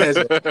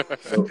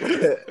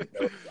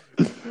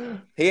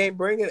 He ain't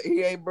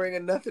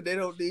bringing nothing they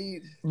don't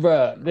need.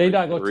 Bruh, they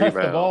not gonna touch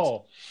the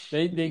ball.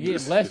 They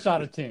get less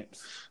shot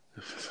attempts.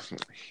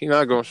 He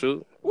not gonna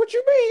shoot. What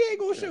you mean he ain't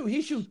gonna shoot?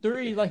 He shoot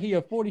threes like he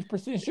a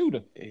 40%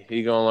 shooter.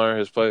 He gonna learn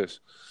his place.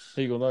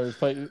 He gonna learn his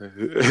place.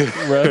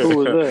 Who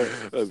was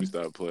that? Let me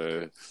stop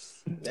playing.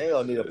 They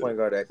don't need a point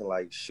guard that can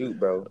like shoot,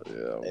 bro.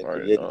 Yeah,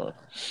 right.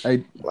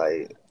 Hey,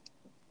 like,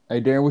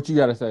 hey, Darren, what you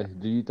gotta say?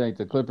 Do you think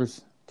the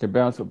Clippers can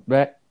bounce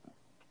back?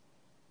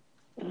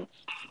 I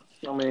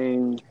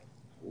mean,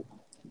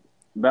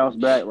 bounce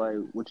back. Like,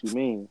 what you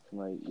mean?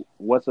 Like,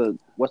 what's a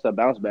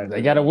bounce back?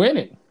 They gotta win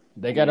it.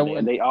 They gotta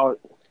win.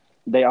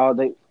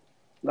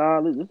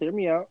 Nah, just hear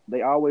me out.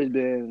 They always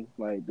been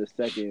like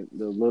the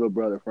little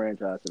brother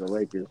franchise to the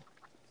Lakers.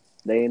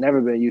 They ain't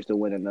never been used to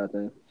winning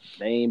nothing.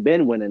 They ain't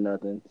been winning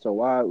nothing. So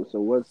why? So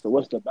what's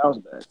the bounce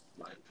back?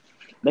 Like,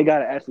 they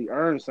gotta actually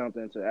earn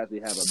something to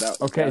actually have a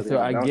bounce. Okay, so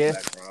I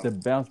guess the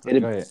bounce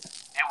back. Go ahead.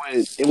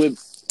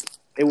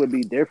 It would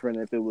be different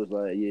if it was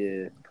like,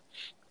 yeah,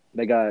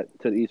 they got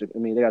to the Eastern. I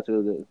mean, they got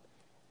to the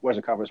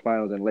Western Conference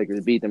Finals and the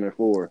Lakers beat them in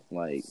 4.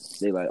 Like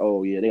they like,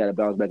 oh yeah, they got to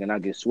bounce back and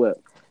not get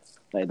swept.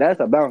 Like that's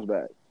a bounce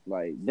back.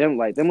 Like them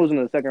losing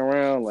in the second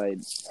round. Like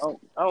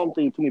I don't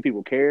think too many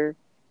people care.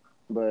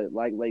 But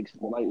like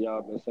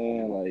y'all been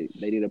saying, like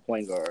they need a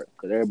point guard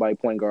because everybody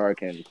point guard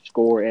can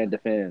score and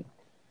defend.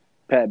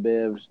 Pat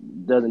Bev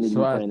doesn't need to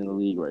be playing in the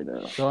league right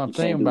now. So I'm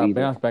saying about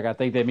bounce back. I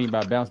think they mean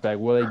by bounce back.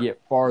 Will they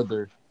get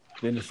farther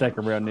than the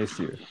second round this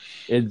year?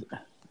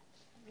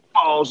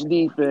 False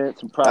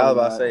defense. Probably I was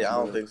about to say, I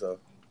don't think so.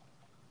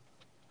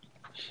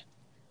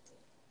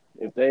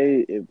 If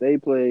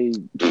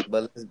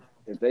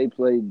they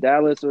play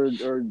Dallas or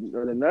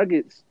the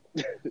Nuggets,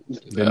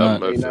 they're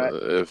not.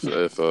 If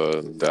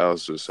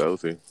Dallas is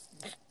healthy.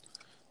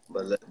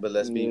 But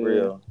let's be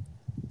real.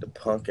 The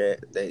punk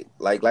they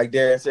like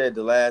Darren said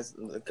the last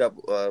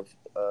couple of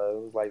it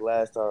was like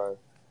last time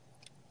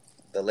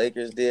the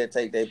Lakers did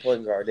take their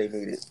point guard they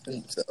needed.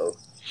 So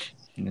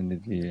And they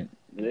did.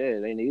 Yeah,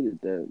 they needed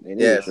that. They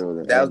needed yes,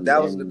 that.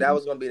 that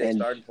was going to be their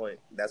starting point.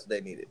 That's what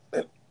they needed.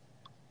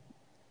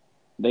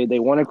 They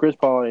wanted Chris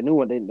Paul. They knew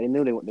what they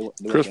knew they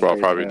Chris Paul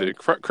probably did.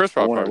 Chris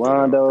Paul probably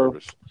Rondo. did it on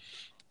purpose.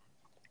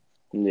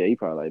 Yeah, he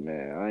probably like,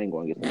 man, I ain't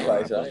going to get some.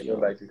 I ain't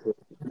going back to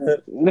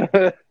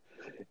Chris.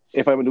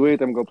 If I'm gonna do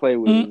anything, I'm gonna play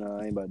with him. No,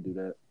 I ain't about to do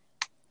that.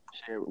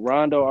 Shit,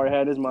 Rondo already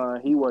had his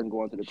mind. He wasn't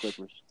going to the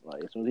Clippers.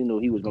 Like as soon as he knew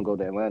he was gonna go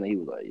to Atlanta, he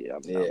was like, "Yeah,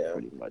 I'm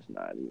pretty much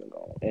not even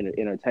gonna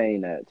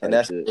entertain that." And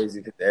that's shit. crazy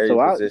because every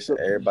position,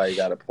 everybody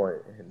got a point,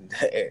 and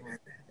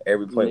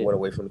every point went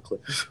away from the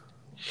Clippers.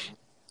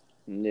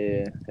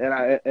 Yeah,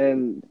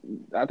 and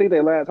I think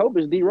their last hope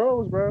is D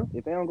Rose, bro.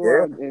 If they don't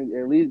go out and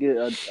at least get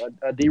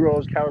a D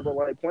Rose caliber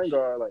like point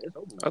guard, like it's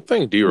over. I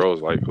think D Rose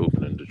like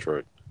hooping in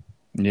Detroit.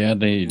 Yeah,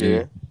 they do.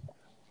 Yeah.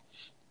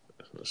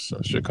 That's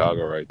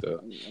Chicago right there.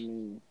 I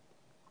mean,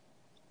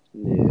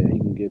 yeah, he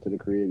can get to the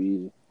crib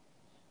easy.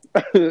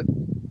 That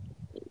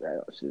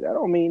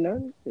don't mean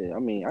nothing. Yeah, I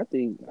mean, I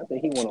think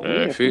he want to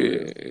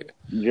win.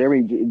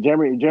 Jeremy.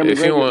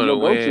 If he want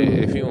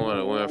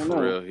to win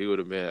for real, he would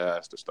have been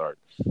asked to start.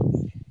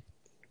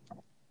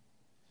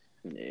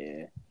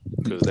 Yeah,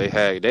 because they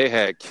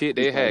had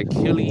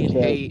Killian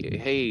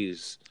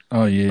Hayes.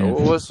 Oh yeah.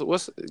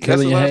 What's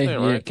Killian Hayes? Name,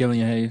 right? Yeah,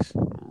 Killian Hayes.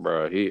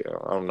 Bro,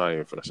 I'm not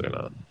even finna say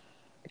nothing.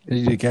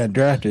 He just got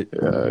drafted.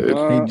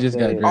 He just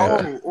got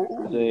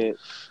drafted.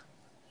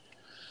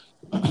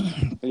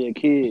 Yeah,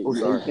 kid, Oh,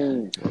 sorry.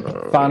 18.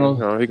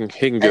 Final. He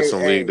can get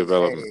some league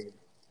development.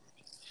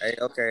 Hey,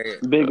 okay.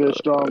 Bigger,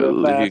 stronger,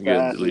 He faster can get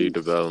league athlete.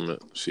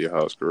 development. See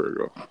how his career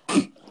go.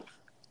 Hey,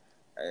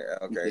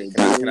 okay. He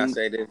Can I said,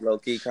 say this low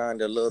key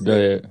kind of a little Go bit?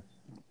 ahead.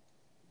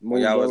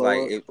 When move y'all was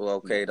like, Jello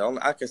up. okay,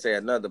 I can say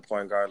another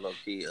point guard low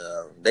key.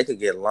 They could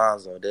get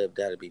Lonzo.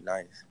 That'd be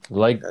nice.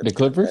 Like the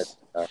Clippers?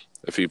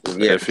 If he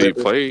Yeah,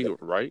 Clippers. play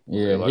right,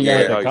 Yeah, like he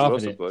got how the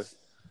he's supposed to play. confidence.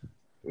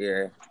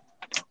 Yeah.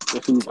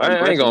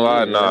 I ain't gonna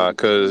lie, Aggressive,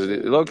 because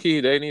low key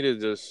they need to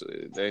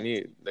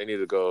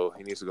go.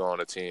 He needs to go on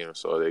a team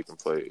so they can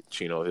play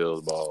Chino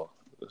Hill's ball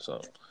or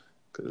something.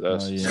 Because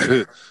that's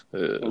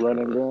Run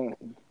and gun.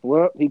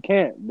 Well, he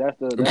can't. That's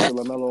the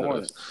LaMelo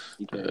Hornet.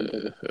 He can't. He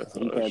can't You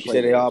play.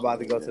 said they all about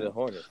to go to the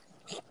Hornets.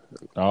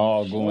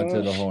 All going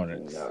to the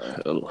Hornets.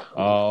 No.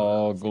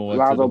 All going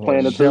Lonzo to the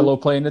playing Hornets. the two? Jello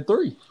playing the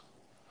 3.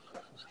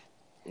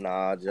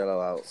 Nah,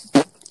 Jello out.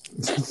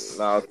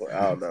 Nah,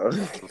 I don't know.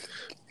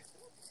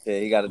 Yeah,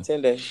 he got a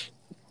 10-day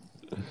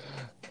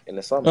in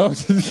the summer. Oh,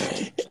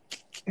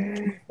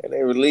 And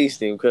they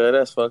released him, cuz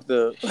that's fucked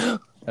up.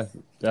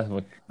 that's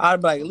what.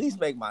 I'd be like, at least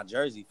make my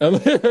jersey. All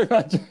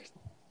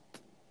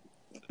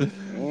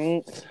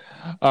Mm.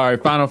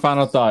 right,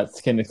 final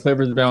thoughts. Can the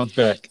Clippers bounce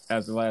back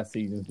after last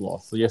season's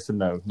loss? So yes or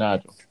no,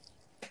 Nigel?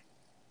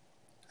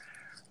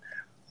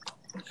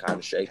 Kind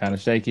of shaky. Kind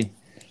of shaky.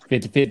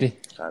 50-50.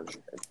 Kind of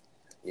shaky.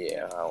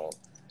 Yeah, I don't.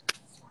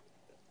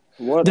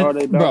 What are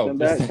they bouncing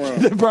back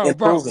from? bro,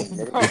 Improving.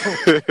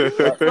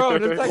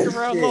 the second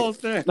round loss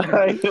there.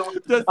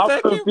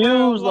 I'm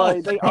confused.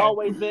 Like they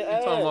always been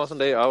talking about ass. some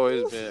they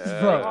always been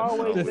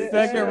Bro, the been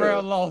second ass.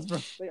 round loss, bro.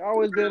 They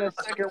always been a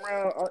second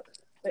round.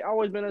 They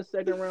always been a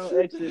second round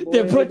exit. Boy.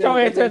 Then put your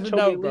They been ass in the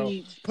choking note, bro.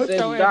 leads Put since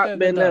your ass Doc in the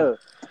been note.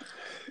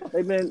 there.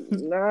 They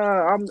been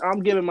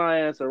I'm giving my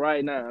answer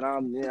right now, and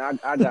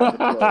I got the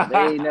flow.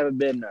 They ain't never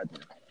been nothing.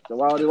 So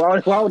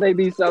why would they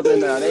be something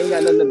now? They ain't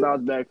got nothing to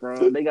bounce back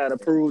from. They got to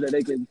prove that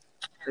they can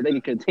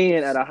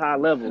contend at a high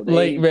level. They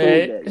Late, ain't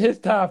man. proved that. His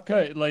top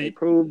cut, They late.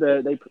 proved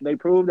that they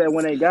proved that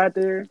when they got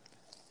there.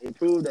 They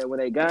proved that when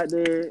they got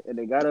there and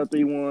they got up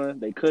 3-1,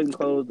 they couldn't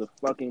close the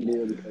fucking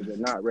deal because they're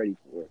not ready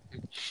for it.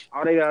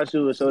 All they gotta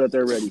do is show that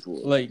they're ready for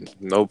it.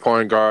 Like no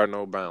point guard,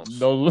 no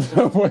bounce. no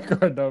point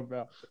guard, no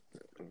bounce.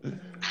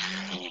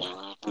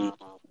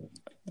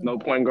 No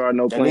point guard,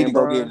 no They need to playing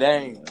go Brian. get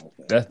Dame.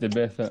 That's the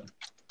best.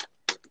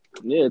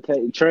 Yeah,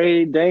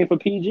 trade Dame for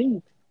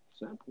PG.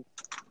 Simple.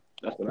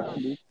 That's what I'll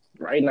do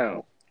right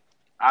now.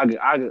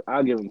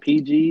 I'll give him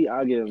PG.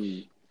 I'll give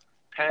him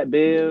Pat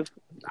Bev.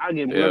 I'll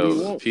give him whoever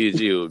you want.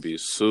 PG would be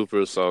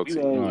super salty.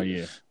 Oh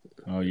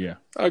yeah.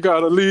 I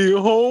gotta leave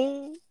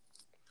home.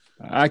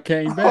 I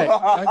came back.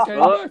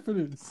 Back for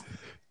this.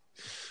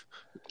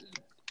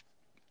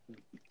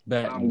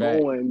 I'm back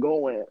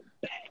going.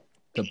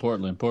 to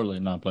Portland.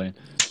 Portland not playing.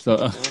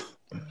 So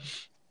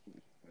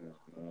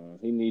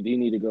he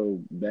need to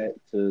go back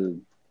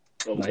to.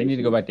 he need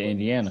to go back to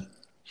Indiana.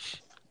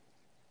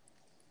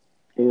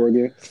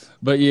 Oregon.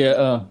 But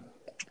yeah,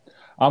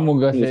 I'm gonna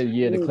go say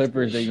the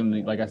Clippers. They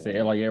gonna, like I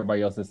said, like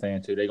everybody else is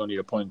saying too, they're gonna need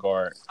a point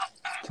guard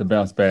to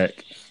bounce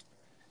back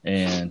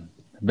and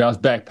bounce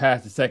back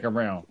past the second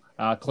round.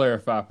 I'll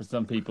clarify for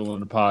some people on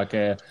the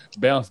podcast: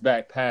 bounce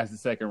back past the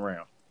second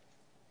round.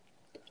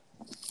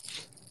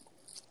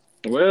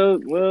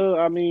 Well,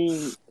 I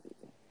mean,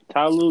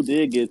 Ty Lue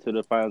did get to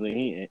the finals,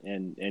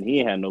 and he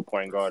had no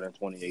point guard in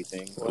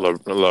 2018.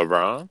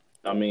 LeBron.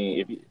 I mean,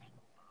 if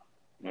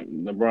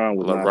LeBron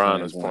was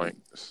LeBron is point.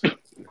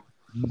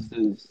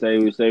 Say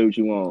what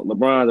you want.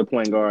 LeBron's a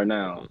point guard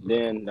now.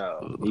 Then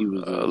no, he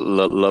was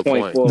a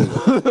point forward.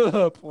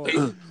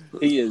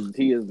 He is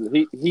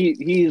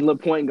the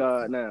point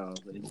guard now.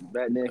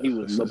 Back then he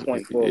was the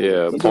point forward.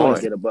 Yeah, he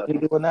point. Get a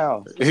bucket. He doing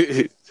now.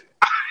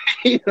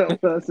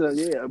 So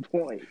yeah, a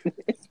point.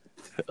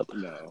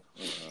 No.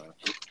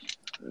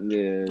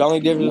 Yeah. The only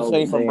difference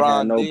between from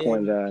Bron no then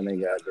point guard and they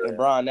got there. and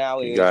Bron now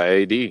He is got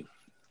AD.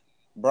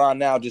 Bron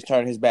now just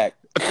turned his back.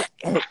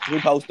 He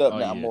post up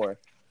now yeah. more.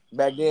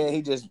 Back then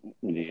he just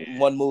Yeah.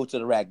 one move to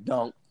the rack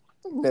dunk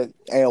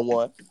and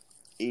one.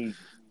 He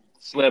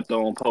Slept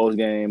on post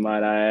game,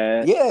 might I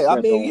add. Yeah, I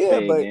Slept mean, on yeah,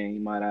 fade but-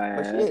 game, might I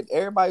But add. shit,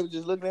 everybody was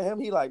just looking at him.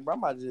 He like, bro,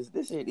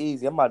 this shit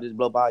easy. I'm about to just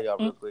blow by y'all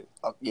real quick.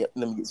 Oh, yeah,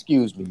 let me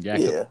excuse me.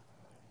 Jacob. Yeah.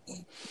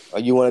 Oh,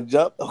 you want to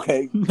jump?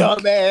 Okay,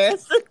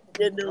 dumbass.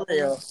 Get in the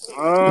rail.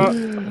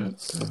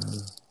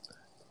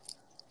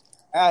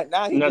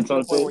 Now he gets to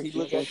the point where he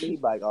look at me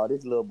like, oh,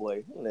 this little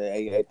boy.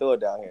 Hey, throw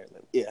it down here.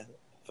 Like, yeah,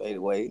 fade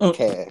away,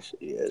 cash.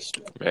 Yes.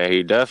 Man,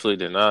 he definitely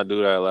did not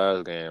do that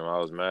last game. I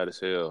was mad as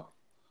hell.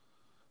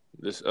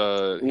 He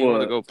wanted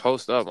to go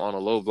post up on a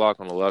low block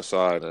on the left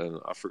side, and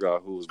I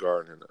forgot who was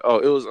guarding him. Oh,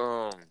 it was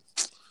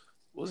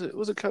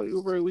was it Kelly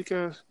Oubre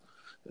weekend?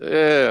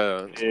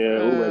 Yeah.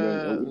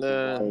 And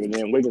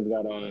then Wiggins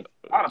got on it.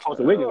 I'd have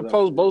posted Wiggins.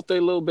 Post both their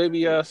little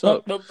baby ass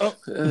up.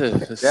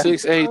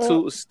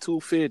 6'8",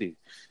 250.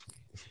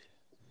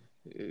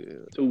 Yeah.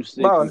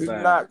 260. Bro, he's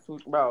not.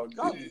 Bro,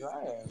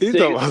 He's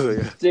talking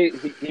about He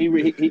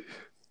really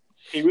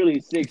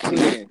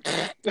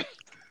 6'10".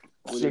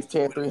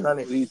 6'10",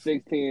 300. He's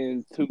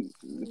 6'10", something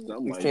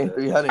like 6'10", that.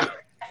 300.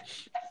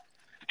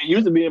 He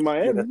used to be in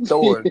Miami. Yeah,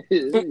 Thor.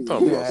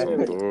 Talking about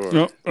some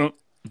Thor.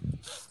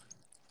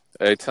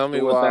 Hey, tell me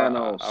Thor why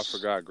Thanos. I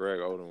forgot Greg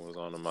Oden was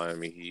on the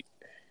Miami Heat.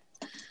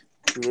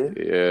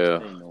 Yeah.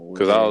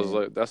 Because I was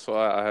like, that's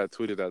why I had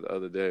tweeted that the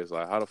other day. It's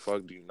like, how the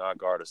fuck do you not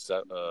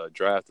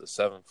draft a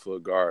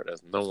 7-foot guard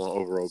as no one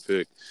overall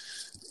pick?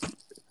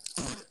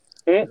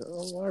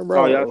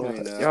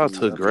 Y'all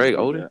took Greg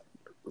Oden?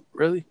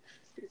 Really?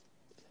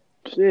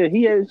 Shit,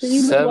 he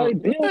looked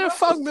like Bill. Man,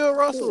 fuck Bill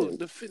Russell,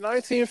 the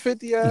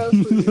 1950 ass.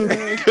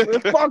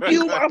 Fuck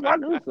you,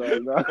 motherfucker.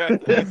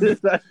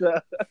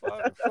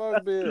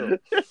 fuck Bill,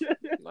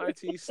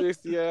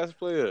 1960 ass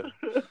player.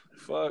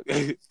 Fuck.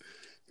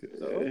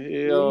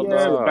 Hell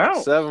no.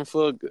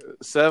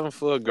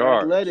 7-foot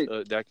guard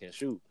that can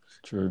shoot.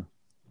 True.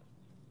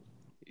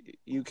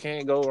 You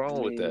can't go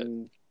wrong with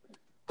that.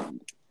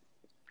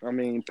 I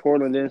mean,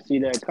 Portland didn't see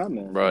that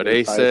coming. Bro,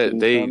 they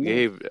said they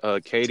gave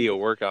Katie a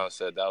workout and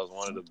said that was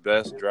one of the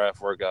best draft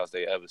workouts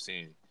they ever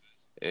seen.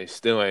 They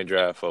still ain't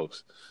draft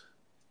folks.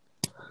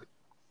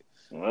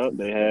 Well,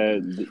 they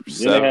had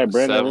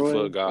Brandon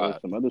Roy,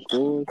 some other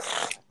schools.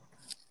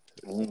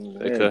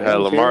 They could have had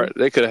Lamar.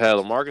 They could have had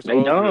LaMarcus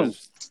Aldridge,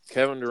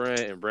 Kevin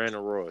Durant, and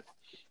Brandon Roy.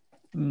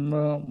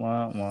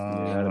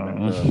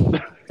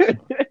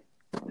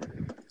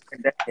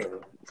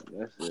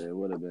 That's it.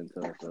 Would have been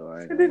tough though.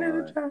 I ain't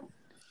gonna lie.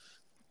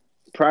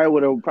 Probably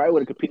would have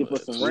competed for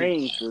some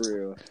rings for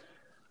real.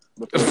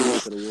 Before he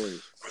went to the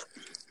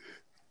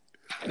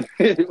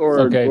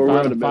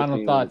Warriors.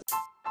 Final thoughts.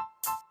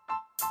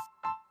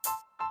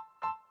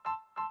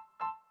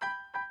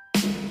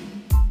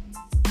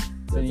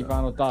 Any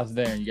final thoughts,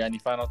 Darren? You got any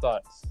final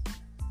thoughts?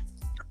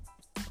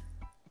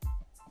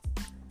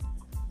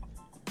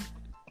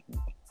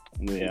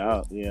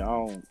 Yeah, I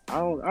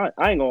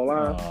ain't gonna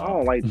lie. I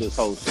don't like this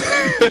host.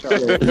 This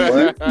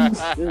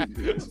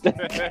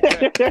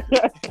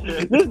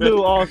dude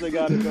also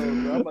got to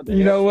go, bro.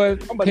 You know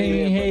what?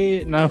 King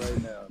head. No.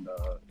 Right now,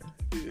 dog.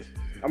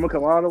 I'm gonna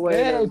come all the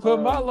way. Hey,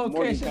 put my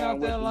location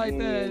out there like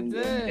that.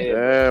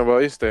 Damn, bro,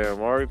 you stay in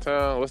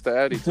Morgantown. What's the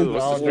Addy too?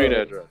 What's the street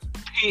address?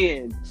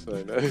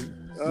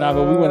 But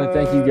we want to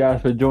thank you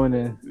guys for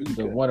joining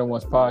the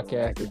One-on-Ones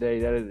podcast today.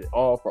 That is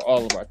all for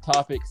all of our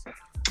topics.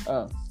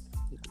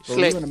 So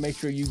we want to make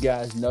sure you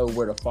guys know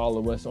where to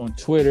follow us on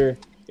Twitter.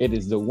 It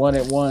is the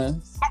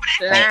One-on-Ones. On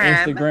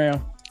Instagram.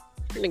 On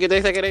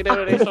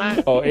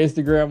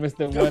Instagram, it's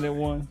the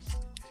One-on-Ones.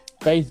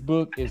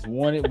 Facebook is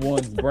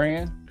One-on-Ones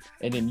brand.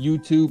 And then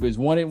YouTube is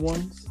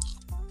One-on-Ones.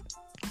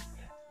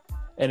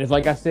 And it's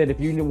like I said, if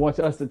you want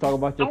us to talk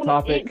about your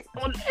topic.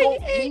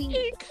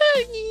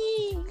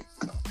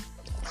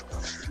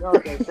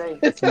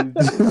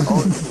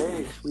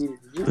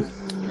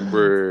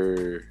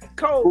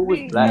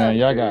 Man,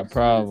 y'all got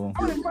problems.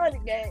 I was a money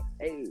gang.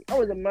 Hey, I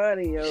was a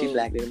money, yo. She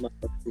black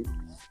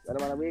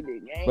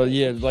But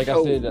yeah, like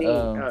I said,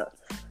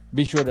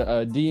 be sure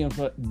to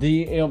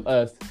DM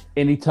us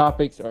any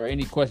topics or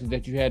any questions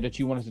that you had that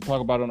you want us to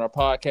talk about on our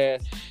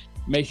podcast.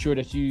 Make sure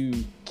that you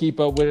keep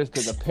up with us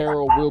because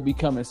apparel will be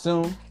coming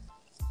soon.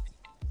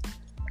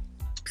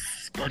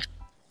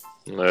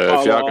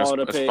 If y'all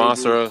can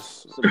sponsor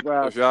us,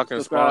 if y'all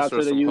can sponsor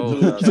us, the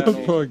YouTube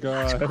Oh my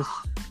gosh.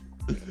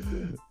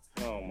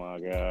 Oh my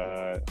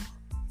god.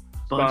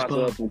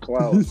 Sponsor us some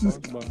clout.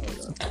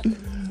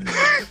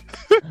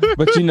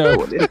 But you know,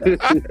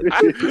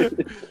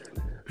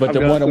 but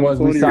the One-on-Ones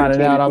we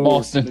signing out. I'm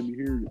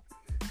Austin.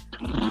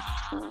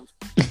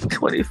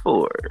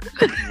 24.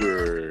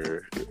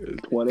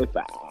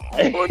 25.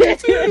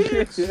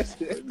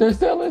 They're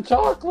selling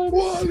chocolate.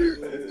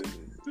 They're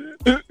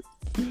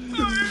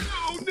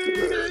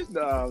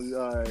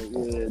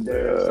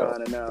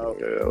signing out.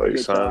 Yeah, like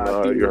signing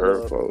out. You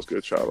heard, folks.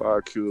 Get y'all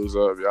IQs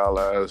up. Y'all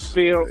ass.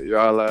 Film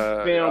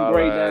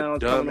breakdown.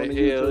 Dumb on the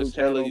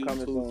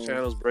YouTube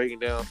channels breaking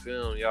down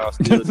film. Y'all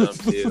still dumb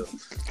still.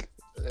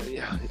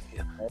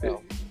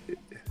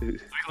 We're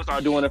gonna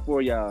start doing it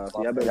for y'all.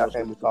 So y'all better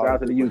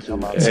subscribe to the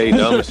YouTube. Hey,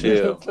 dumb as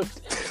hell.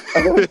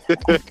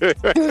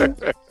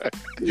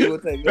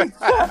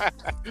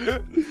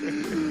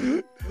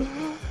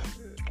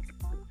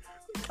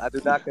 I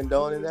do not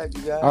condone that,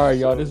 you guys. All right,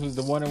 y'all. This was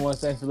the One-on-One.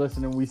 Thanks for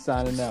listening. We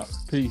signing out.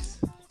 Peace.